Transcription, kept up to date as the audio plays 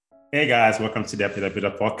Hey guys, welcome to the Apida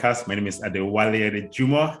Builder podcast. My name is Adewale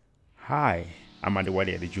Adejumo. Hi, I'm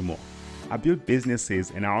Adewale Adejumo. I build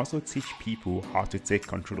businesses and I also teach people how to take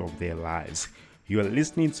control of their lives. You are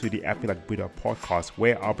listening to the Apida Builder podcast,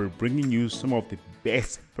 where I'll be bringing you some of the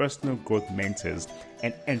best personal growth mentors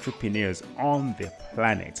and entrepreneurs on the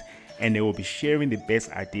planet, and they will be sharing the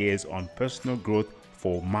best ideas on personal growth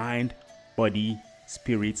for mind, body,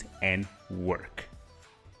 spirit, and work.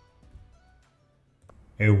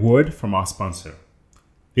 A word from our sponsor.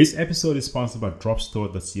 This episode is sponsored by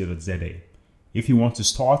dropstore.co.za. If you want to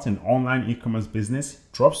start an online e-commerce business,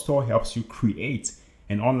 Dropstore helps you create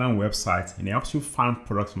an online website and helps you find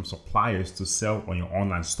products from suppliers to sell on your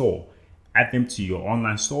online store, add them to your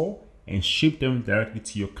online store, and ship them directly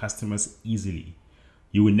to your customers easily.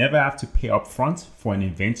 You will never have to pay upfront for an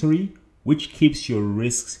inventory, which keeps your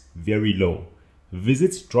risks very low.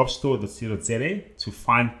 Visit dropstore.co.za to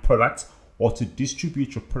find products or to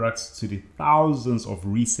distribute your products to the thousands of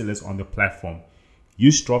resellers on the platform.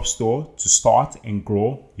 Use Dropstore to start and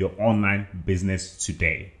grow your online business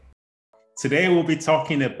today. Today, we'll be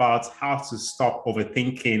talking about how to stop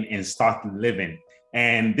overthinking and start living.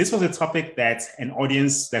 And this was a topic that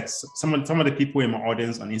some of the people in my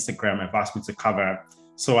audience on Instagram have asked me to cover.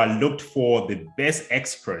 So I looked for the best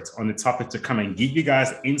experts on the topic to come and give you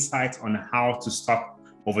guys insight on how to stop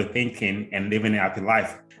overthinking and living a happy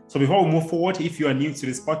life. So before we move forward, if you are new to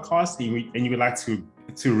this podcast and you would like to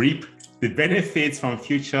reap the benefits from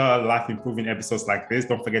future life improving episodes like this,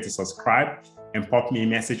 don't forget to subscribe and pop me a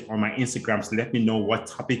message on my Instagram to let me know what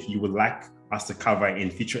topic you would like us to cover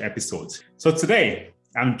in future episodes. So today,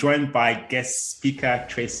 I'm joined by guest speaker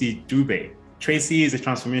Tracy Dube. Tracy is a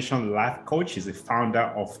transformational life coach. She's a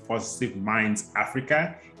founder of Positive Minds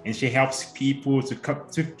Africa, and she helps people to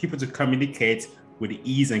communicate with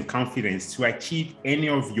ease and confidence to achieve any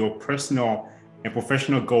of your personal and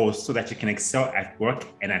professional goals so that you can excel at work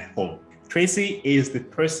and at home. Tracy is the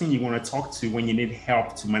person you want to talk to when you need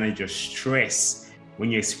help to manage your stress,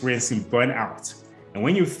 when you're experiencing burnout, and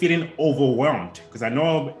when you're feeling overwhelmed, because I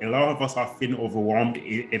know a lot of us are feeling overwhelmed.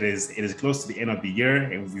 It is close to the end of the year,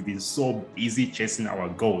 and we've been so busy chasing our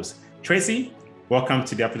goals. Tracy, welcome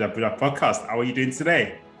to the Apida Builder podcast. How are you doing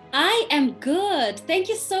today? I am good. Thank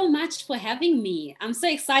you so much for having me. I'm so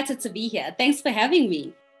excited to be here. Thanks for having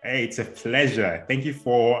me. Hey, it's a pleasure. Thank you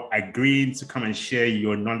for agreeing to come and share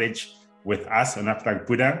your knowledge with us on Apida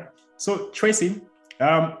Builder. So, Tracy,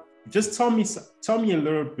 just tell me a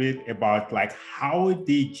little bit about how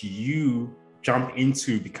did you jump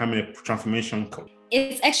into becoming a transformation coach?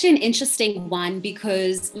 It's actually an interesting one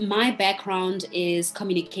because my background is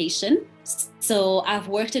communication. So I've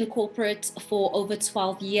worked in corporate for over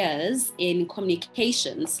 12 years in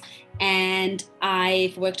communications, and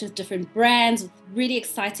I've worked with different brands, really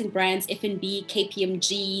exciting brands, F&B,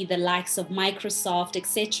 KPMG, the likes of Microsoft,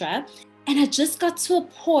 etc. And I just got to a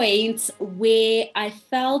point where I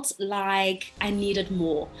felt like I needed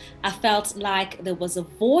more. I felt like there was a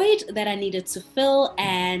void that I needed to fill,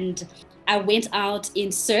 and I went out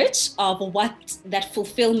in search of what that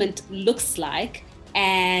fulfillment looks like,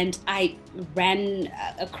 and I ran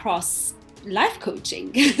across life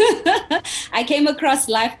coaching. I came across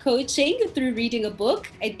life coaching through reading a book.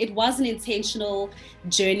 It was an intentional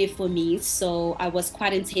journey for me. So I was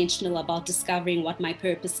quite intentional about discovering what my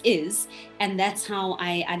purpose is. And that's how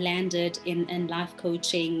I landed in life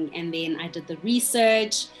coaching. And then I did the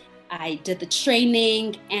research, I did the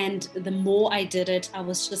training. And the more I did it, I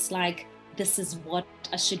was just like, this is what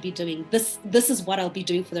I should be doing. This is what I'll be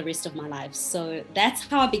doing for the rest of my life. So that's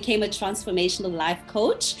how I became a transformational life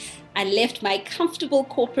coach. I left my comfortable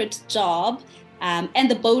corporate job and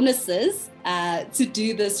the bonuses to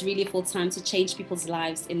do this really full time, to change people's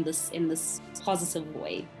lives in this positive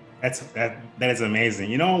way. That is amazing.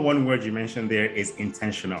 You know, one word you mentioned there is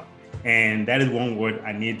intentional. And that is one word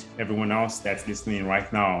I need everyone else that's listening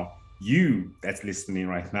right now, you that's listening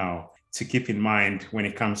right now, to keep in mind when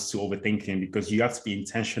it comes to overthinking, because you have to be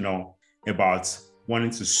intentional about wanting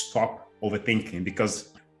to stop overthinking,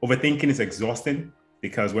 because overthinking is exhausting.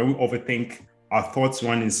 Because when we overthink, our thoughts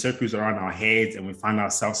run in circles around our heads and we find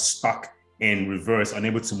ourselves stuck in reverse,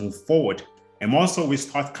 unable to move forward. And also we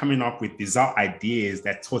start coming up with bizarre ideas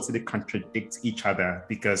that totally contradict each other,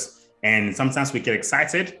 and sometimes we get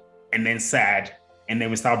excited and then sad, and then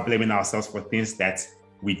we start blaming ourselves for things that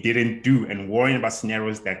we didn't do and worrying about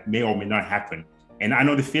scenarios that may or may not happen. And I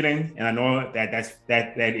know the feeling, and I know that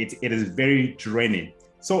it is very draining.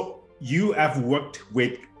 So you have worked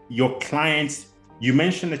with your clients. You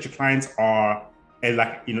mentioned that your clients are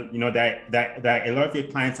that a lot of your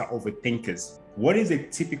clients are overthinkers. What is a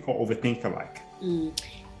typical overthinker like?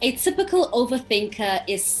 A typical overthinker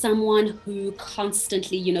is someone who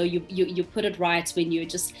constantly, you put it right when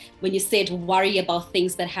you said worry about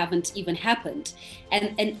things that haven't even happened.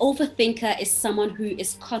 And an overthinker is someone who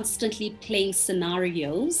is constantly playing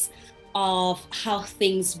scenarios of how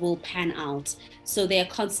things will pan out. So they are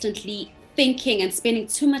constantly thinking and spending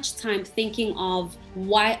too much time thinking of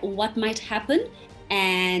what might happen,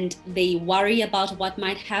 and they worry about what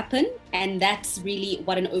might happen. And that's really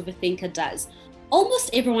what an overthinker does. Almost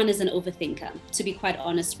everyone is an overthinker, to be quite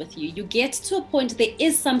honest with you. You get to a point, there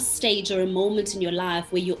is some stage or a moment in your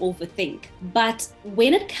life where you overthink. But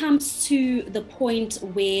when it comes to the point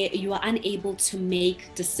where you are unable to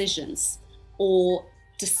make decisions or take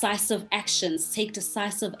decisive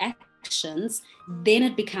actions, then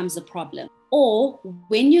it becomes a problem. Or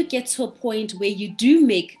when you get to a point where you do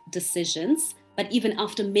make decisions, but even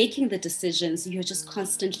after making the decisions, you're just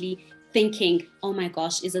constantly thinking, oh my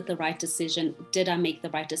gosh, is it the right decision? Did I make the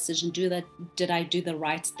right decision? Did I do the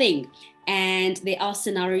right thing? And there are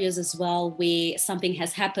scenarios as well where something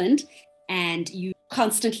has happened and you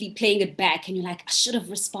constantly playing it back and you're like, I should have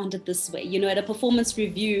responded this way. At a performance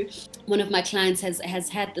review, one of my clients has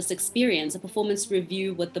had this experience, a performance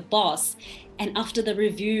review with the boss. And after the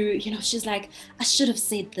review, she's like, I should have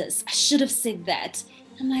said this. I should have said that.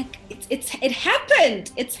 I'm like, it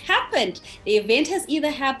happened. It's happened. The event has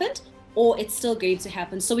either happened or it's still going to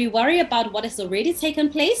happen. So we worry about what has already taken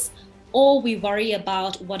place, or we worry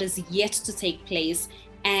about what is yet to take place.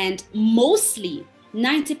 And mostly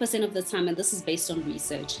 90% of the time, and this is based on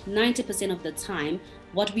research, 90% of the time,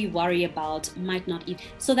 what we worry about might not even.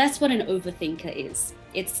 So that's what an overthinker is.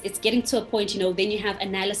 It's getting to a point, then you have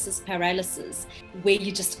analysis paralysis, where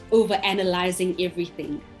you're just over-analyzing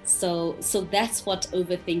everything. So that's what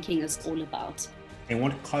overthinking is all about. And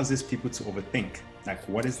what causes people to overthink? Like,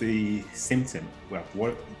 what is the symptom?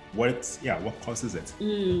 Well, what causes it?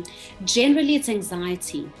 Generally, it's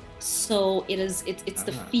anxiety. So it's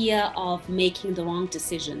the fear of making the wrong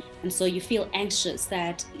decision. And so you feel anxious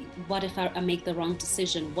that, what if I make the wrong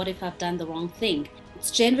decision? What if I've done the wrong thing?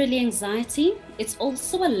 It's generally anxiety. It's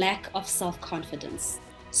also a lack of self-confidence.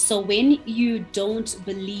 So when you don't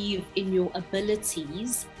believe in your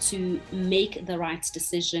abilities to make the right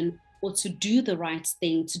decision or to do the right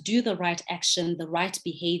thing, to do the right action, the right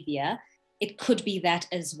behavior, it could be that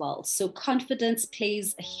as well. So confidence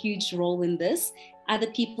plays a huge role in this. Other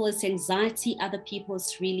people, it's anxiety. Other people,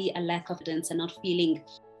 it's really a lack of confidence and not feeling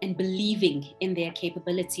and believing in their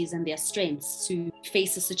capabilities and their strengths to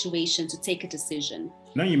face a situation, to take a decision.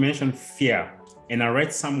 Now you mentioned fear, and I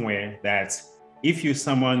read somewhere that if you're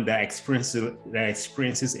someone that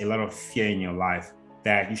experiences a lot of fear in your life,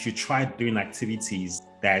 that you should try doing activities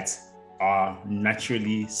that are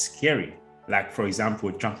naturally scary. Like, for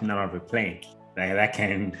example, jumping out of a plane. That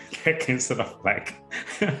can sort of like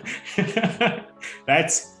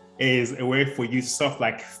that is a way for you to sort of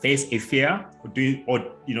like face a fear going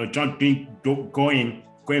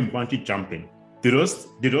bungee jumping. Do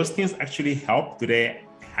those things actually help? Do they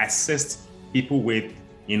assist people with,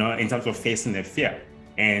 in terms of facing their fear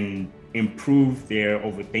and improve their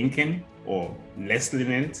overthinking or lessen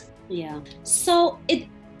it? Yeah. So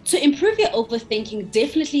to improve your overthinking,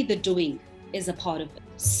 definitely the doing is a part of it.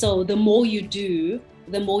 So the more you do,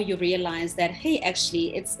 the more you realize that, hey,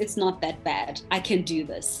 actually, it's not that bad. I can do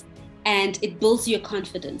this. And it builds your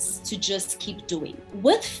confidence to just keep doing.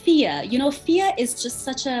 With fear, fear is just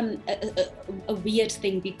such a weird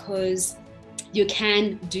thing, because you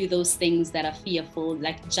can do those things that are fearful,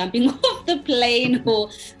 like jumping off the plane or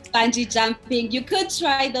bungee jumping. You could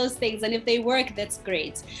try those things, and if they work, that's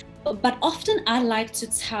great. But often I like to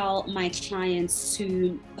tell my clients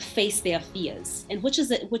to face their fears, and which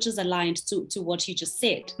is aligned to what you just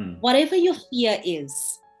said. Whatever your fear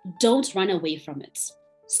is, don't run away from it.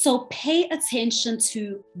 So pay attention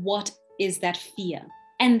to what is that fear.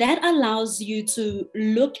 And that allows you to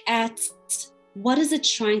look at what is it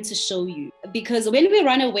trying to show you? Because when we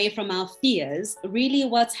run away from our fears, really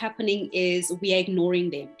what's happening is we are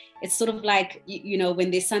ignoring them. It's sort of like,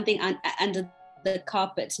 when there's something under the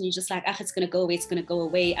carpet and you're just like, it's going to go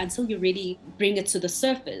away until you really bring it to the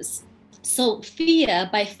surface. So fear,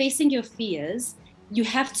 by facing your fears, you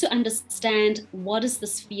have to understand, what is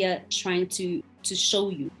this fear trying to show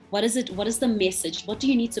you? What is it? What is the message? What do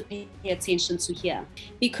you need to pay attention to here?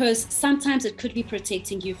 Because sometimes it could be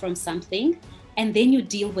protecting you from something, and then you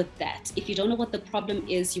deal with that. If you don't know what the problem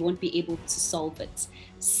is, you won't be able to solve it.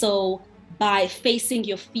 So by facing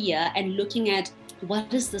your fear and looking at,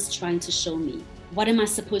 what is this trying to show me? What am I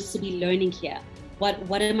supposed to be learning here?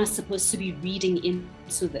 What am I supposed to be reading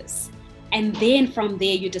into this? And then from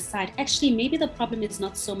there, you decide, actually, maybe the problem is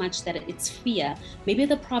not so much that it's fear. Maybe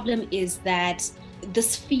the problem is that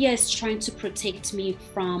this fear is trying to protect me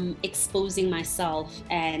from exposing myself,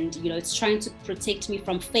 and it's trying to protect me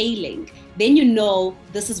from failing. Then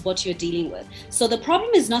this is what you're dealing with. So the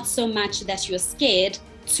problem is not so much that you're scared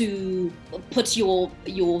to put your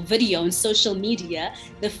video on social media.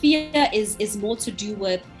 The fear is more to do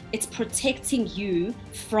with, it's protecting you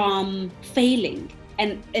from failing.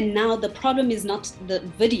 And now the problem is not the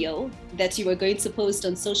video that you are going to post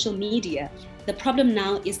on social media. The problem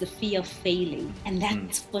now is the fear of failing. And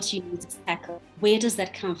that's what you need to tackle. Where does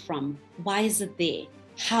that come from? Why is it there?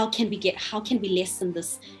 How can we lessen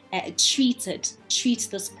this, treat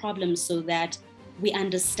this problem so that we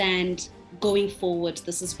understand going forward,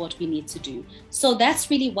 this is what we need to do. So that's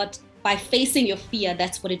really by facing your fear,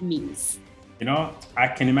 that's what it means. I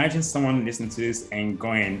can imagine someone listening to this and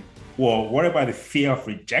going, well, what about the fear of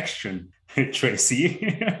rejection,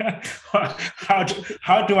 Tracy?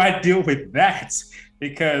 How do I deal with that?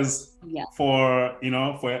 Because for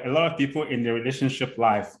a lot of people in their relationship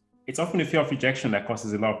life, it's often the fear of rejection that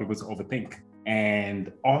causes a lot of people to overthink.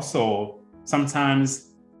 And also some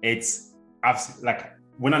it's like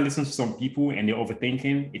when I listen to some people and they're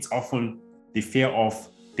overthinking, it's often the fear of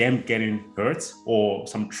them getting hurt or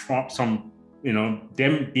them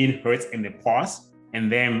being hurt in the past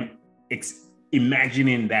and them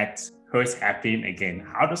imagining that hurt happening again.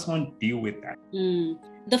 How does one deal with that?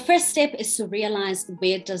 The first step is to realize,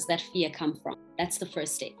 where does that fear come from? That's the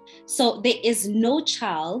first step. So there is no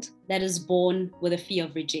child that is born with a fear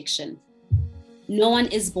of rejection. No one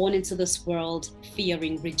is born into this world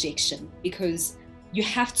fearing rejection, because you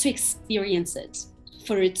have to experience it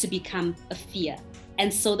for it to become a fear.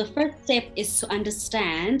 And so the first step is to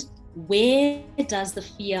understand, where does the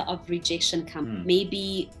fear of rejection come?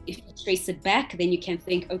 Maybe if you trace it back, then you can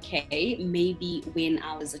think, okay, maybe when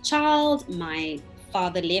I was a child, my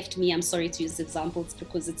father left me. I'm sorry to use examples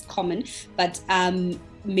because it's common, but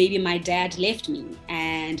maybe my dad left me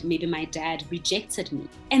and maybe my dad rejected me.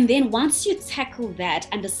 And then once you tackle that,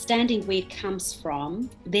 understanding where it comes from,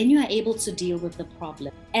 then you are able to deal with the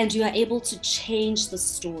problem and you are able to change the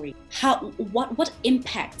story. What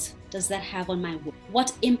impact does that have on my work?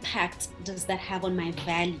 What impact does that have on my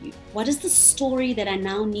value? What is the story that I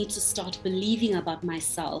now need to start believing about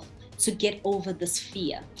myself to get over this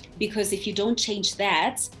fear? Because if you don't change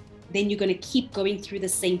that, then you're going to keep going through the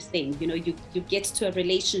same thing. You get to a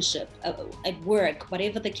relationship, at work,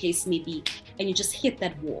 whatever the case may be, and you just hit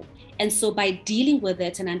that wall. And so by dealing with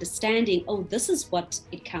it and understanding, oh, this is what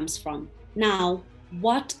it comes from. Now,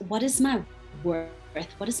 what is my worth?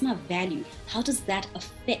 What is my value? How does that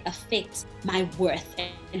affect my worth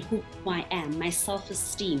and who I am, my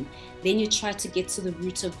self-esteem? Then you try to get to the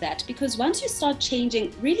root of that, because once you start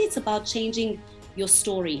changing, really it's about changing your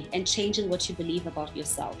story and changing what you believe about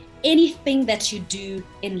yourself. Anything that you do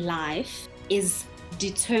in life is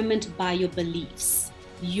determined by your beliefs.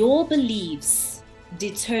 Your beliefs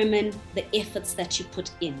determine the efforts that you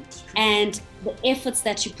put in, and the efforts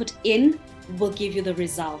that you put in will give you the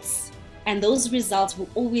results. And those results will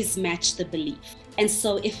always match the belief. And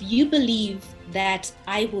so if you believe that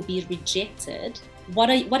I will be rejected,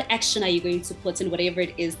 what action are you going to put in whatever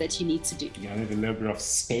it is that you need to do? You need a little bit of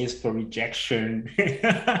space for rejection.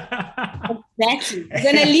 Exactly. You're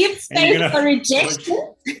going to leave space for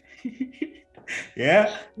rejection.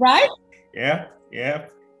 Yeah. Right? Yeah.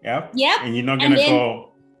 And you're not going to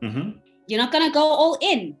go. You're not going to go all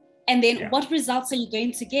in. And then what results are you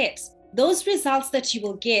going to get? Those results that you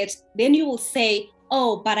will get, then you will say,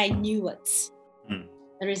 oh, but I knew it.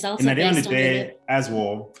 The results are based on... And at the end of the day, as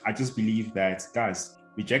well, I just believe that, guys,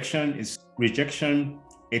 rejection,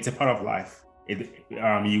 it's a part of life.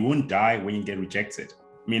 You won't die when you get rejected.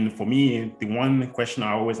 I mean, for me, the one question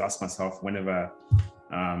I always ask myself whenever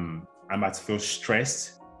I'm about to feel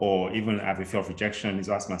stressed or even have a fear of rejection is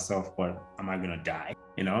ask myself, but am I going to die?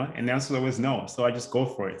 And the answer is always no. So I just go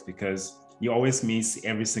for it, because you always miss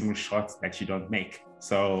every single shot that you don't make.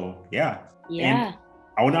 So yeah. And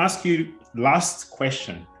I want to ask you last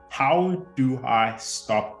question. How do I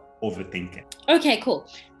stop overthinking? Okay, cool.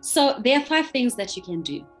 So there are 5 things that you can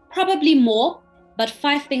do. Probably more, but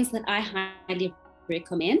 5 things that I highly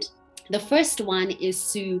recommend. The first one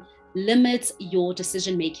is to limit your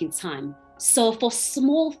decision-making time. So for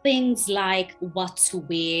small things like what to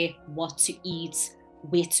wear, what to eat,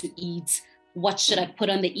 where to eat, what should I put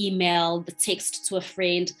on the email, the text to a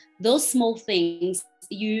friend, those small things,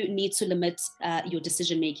 you need to limit your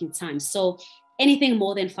decision-making time. So anything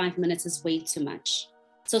more than 5 minutes is way too much.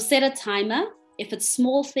 So set a timer. If it's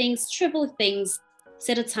small things, trivial things,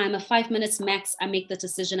 set a timer, 5 minutes max. I make the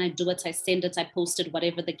decision, I do it, I send it, I post it,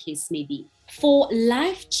 whatever the case may be. For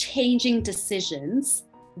life-changing decisions,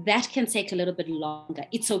 that can take a little bit longer.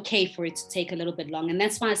 It's okay for it to take a little bit longer. And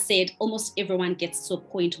that's why I said almost everyone gets to a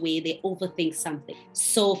point where they overthink something.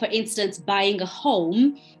 So for instance, buying a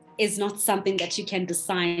home is not something that you can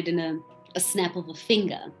decide in a snap of a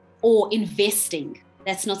finger. Or investing,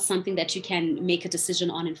 that's not something that you can make a decision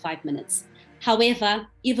on in 5 minutes. However,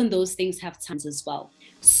 even those things have times as well.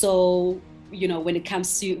 So, when it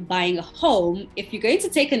comes to buying a home, if you're going to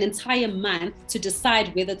take an entire month to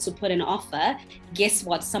decide whether to put an offer, guess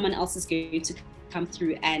what? Someone else is going to come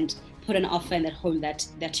through and put an offer in that home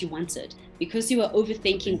that you wanted, because you were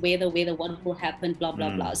overthinking whether what will happen, blah,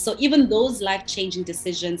 blah, blah. So even those life-changing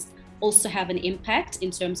decisions also have an impact in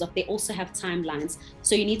terms of they also have timelines.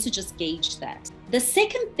 So you need to just gauge that. The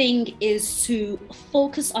second thing is to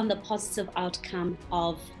focus on the positive outcome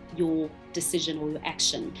of your decision or your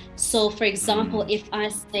action. So for example, if I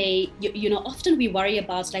say, often we worry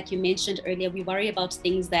about, like you mentioned earlier, we worry about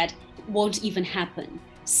things that won't even happen.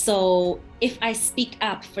 So if I speak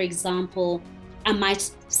up, for example, I might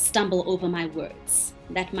stumble over my words.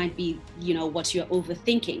 That might be, what you're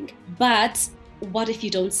overthinking. But what if you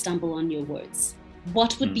don't stumble on your words?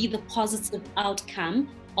 What would be the positive outcome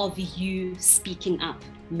of you speaking up?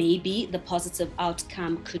 Maybe the positive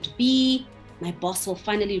outcome could be, my boss will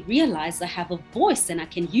finally realize I have a voice and I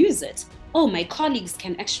can use it. Oh, my colleagues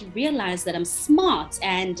can actually realize that I'm smart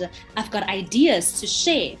and I've got ideas to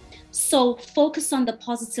share. So focus on the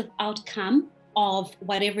positive outcome of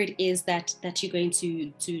whatever it is that you're going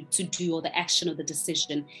to do, or the action or the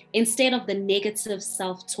decision, instead of the negative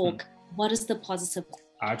self-talk. What is the positive?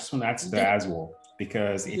 I just want to add to that as well,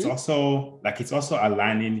 because it's also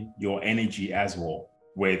aligning your energy as well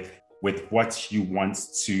with what you want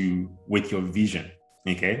to, with your vision.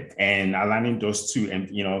 Okay. And aligning those two, and,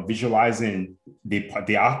 visualizing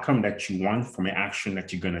the outcome that you want from an action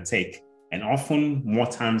that you're going to take. And often, more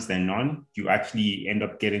times than none, you actually end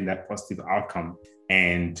up getting that positive outcome.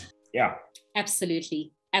 And yeah.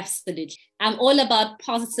 Absolutely. I'm all about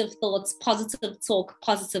positive thoughts, positive talk,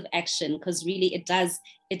 positive action, because really it does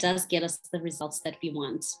get us the results that we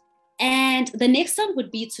want. And the next one would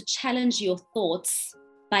be to challenge your thoughts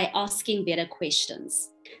by asking better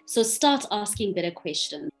questions. So start asking better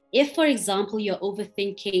questions. If, for example, you're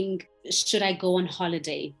overthinking, should I go on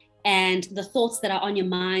holiday? And the thoughts that are on your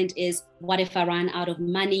mind is, what if I run out of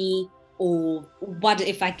money? Or what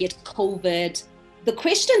if I get COVID? The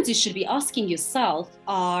questions you should be asking yourself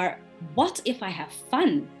are, what if I have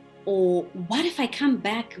fun? Or what if I come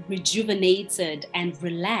back rejuvenated and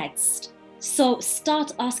relaxed? So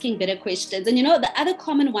start asking better questions. And the other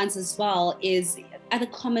common ones as well is other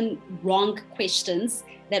common wrong questions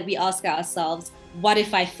that we ask ourselves. What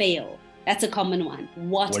if I fail? That's a common one.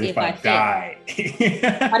 What if I die?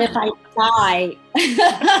 What if I die?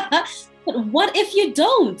 But what if you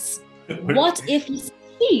don't? What if you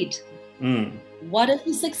succeed? What if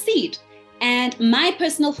you succeed? And my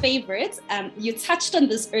personal favorite, you touched on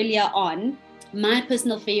this earlier on, my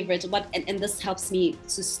personal favorite, and this helps me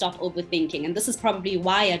to stop overthinking, and this is probably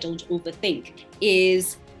why I don't overthink,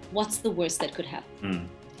 is what's the worst that could happen?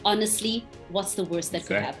 Honestly, what's the worst that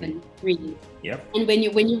could happen? Really. Yep. And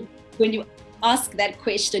when you ask that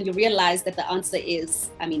question, you realize that the answer is,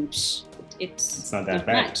 it's not that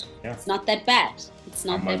bad. Yeah. It's not that bad. It's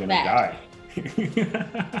not that bad. Die.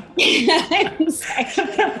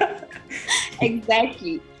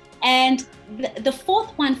 Exactly. And the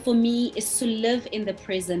fourth one for me is to live in the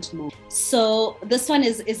present moment. So this one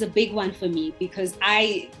is a big one for me, because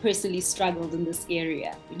I personally struggled in this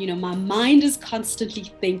area. My mind is constantly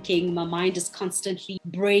thinking, my mind is constantly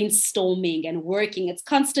brainstorming and working. It's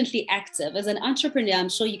constantly active. As an entrepreneur, I'm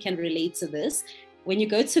sure you can relate to this. When you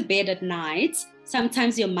go to bed at night,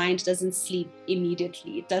 sometimes your mind doesn't sleep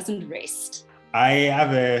immediately. It doesn't rest. I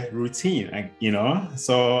have a routine,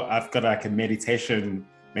 so I've got like a meditation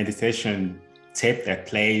tape that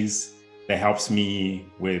plays, that helps me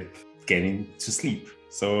with getting to sleep.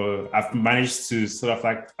 So I've managed to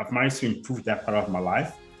improve that part of my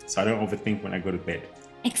life, so I don't overthink when I go to bed.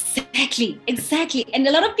 Exactly. And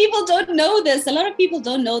a lot of people don't know this.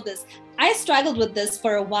 I struggled with this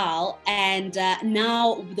for a while, and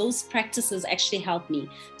now those practices actually help me.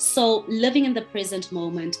 So living in the present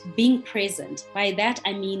moment, being present, by that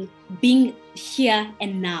I mean being here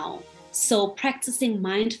and now. So practicing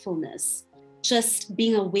mindfulness, just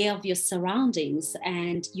being aware of your surroundings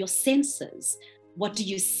and your senses. What do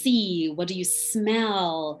you see? What do you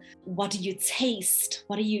smell? What do you taste?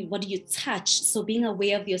 What do you touch? So being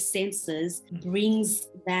aware of your senses brings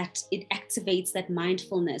that, it activates that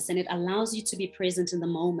mindfulness, and it allows you to be present in the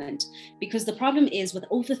moment. Because the problem is with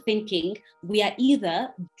overthinking, we are either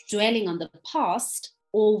dwelling on the past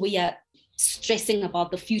or we are stressing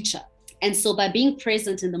about the future. And so by being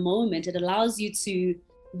present in the moment, it allows you to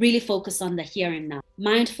really focus on the here and now.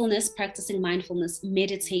 Mindfulness, practicing mindfulness,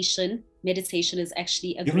 meditation is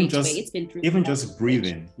actually a great way. It's been proven. Even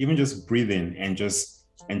just breathing and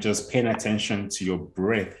just paying attention to your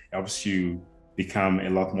breath helps you become a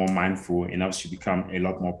lot more mindful and helps you become a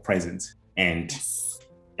lot more present. And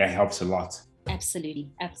that helps a lot. Absolutely.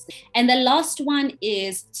 And the last one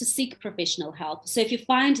is to seek professional help. So if you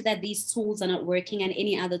find that these tools are not working, and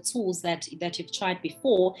any other tools that you've tried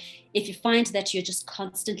before, if you find that you're just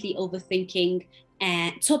constantly overthinking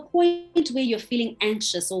and to a point where you're feeling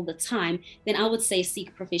anxious all the time, then I would say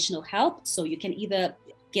seek professional help. So you can either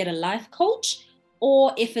get a life coach,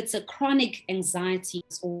 or if it's a chronic anxiety,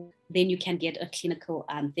 then you can get a clinical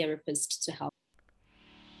therapist to help.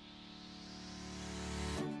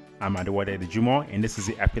 I'm Adewale Adejumo, and this is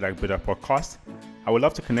the Happy Like Buddha podcast. I would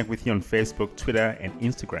love to connect with you on Facebook, Twitter, and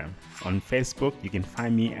Instagram. On Facebook, you can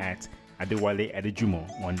find me at Adewale Adejumo,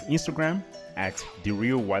 on Instagram at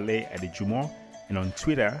TheRealWale Adejumo, and on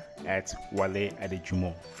Twitter at Wale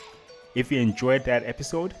Adejumo. If you enjoyed that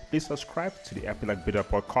episode, please subscribe to the Happy Like Buddha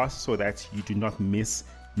podcast so that you do not miss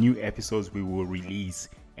new episodes we will release.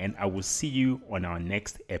 And I will see you on our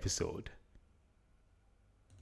next episode.